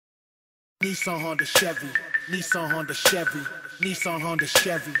Nissan, Honda, Chevy, Nissan, Honda, Chevy, Nissan, Honda,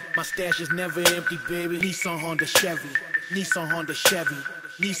 Chevy. My stash is never empty, baby. Nissan, Honda, Chevy, Nissan, Honda, Chevy,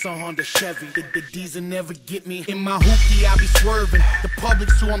 Nissan, Honda, Chevy. The diesel never get me. In my hoopty, I be swerving. The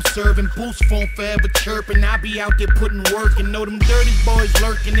public's who I'm serving. Boost phone forever chirping. I be out there putting work and know them dirty boys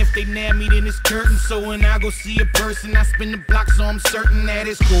lurking. If they nab me, then it's curtain. So when I go see a person, I spin the block, so I'm certain that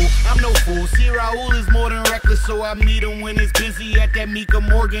it's cool. I'm no fool. See, Raul is more than reckless, so I meet him when it's busy at that Mika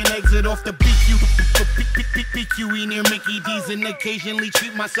Morgan exit off the BQ. PQE near Mickey D's, and occasionally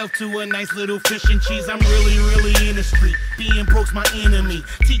treat myself to a nice little fish and cheese. I'm really in the street. Being broke's my enemy.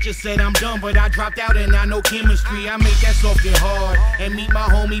 Teacher said I'm dumb, but I dropped out and I know chemistry. I make that soft get hard and meet my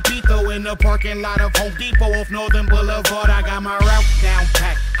homie Pito in the parking lot of Home Depot off Northern Boulevard. I got my route down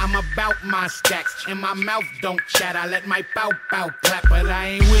packed. I'm about my stacks and my mouth don't chat. I let my bow clap, but I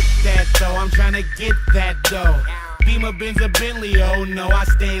ain't with that though. I'm trying to get that dough. Beamer, Benz, or Bentley, oh no, I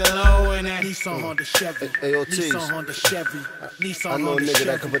stay low in that Nissan, Honda, Chevy, Hey, Ortiz. Nissan, Honda, Chevy, Nissan, I know a Honda, nigga Chevy.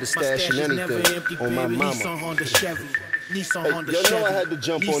 that can put a stash in is never anything empty, on my baby. mama. Nissan, Honda, Chevy, Nissan, Honda, Y'all Chevy. know I had to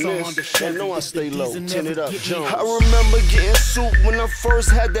jump on Nissan, this. Honda, Y'all Chevy. know I The stay low. diesel Tin never it up, get me. Jones. I remember getting soup when I first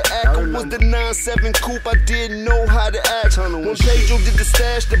had the act. It was the 9-7 coupe, I didn't know how to act. When Pedro did the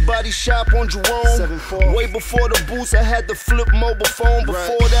stash, the body shop on Jerome. 7-4. Way before the boots, I had the flip mobile phone.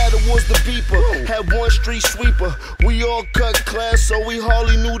 Before that, it was the beeper. Had one street sweeper. We all cut class, so we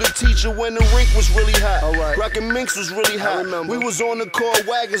hardly knew the teacher when the rink was really hot. Alright. Rockin' minks was really hot. remember. We was on the car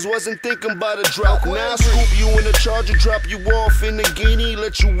wagons, wasn't thinking about a drop. Now I scoop you in the Charger, drop you off in the Guinea,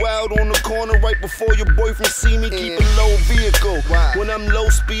 let you out on the corner right before your boyfriend see me. Keep a low vehicle. Wow. When I'm low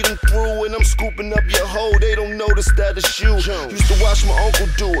speeding through and I'm scooping up your hoe, they don't notice that it's you. Used to watch my uncle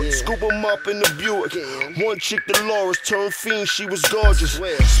do it, scoop him up in the Buick. One chick, Dolores, turned fiend, she was gorgeous.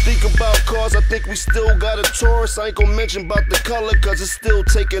 Speak about cars, I think we still got a Taurus. I ain't gon' mention about the color, cause it's still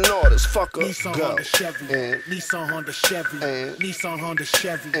taking orders. Fuck up, Nissan, go. Honda, Chevy, Nissan, Honda, Chevy, Nissan, Honda,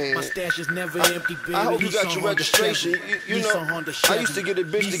 Chevy. My stash is never empty, baby. I hope you got Nissan, your Honda, registration. Chevy. You Nissan, know, Honda, I Chevy. used to get a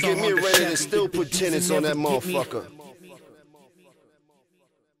bitch to Nissan, get me Honda, rented and Chevy. still The put diesel tenants on that never get me. motherfucker.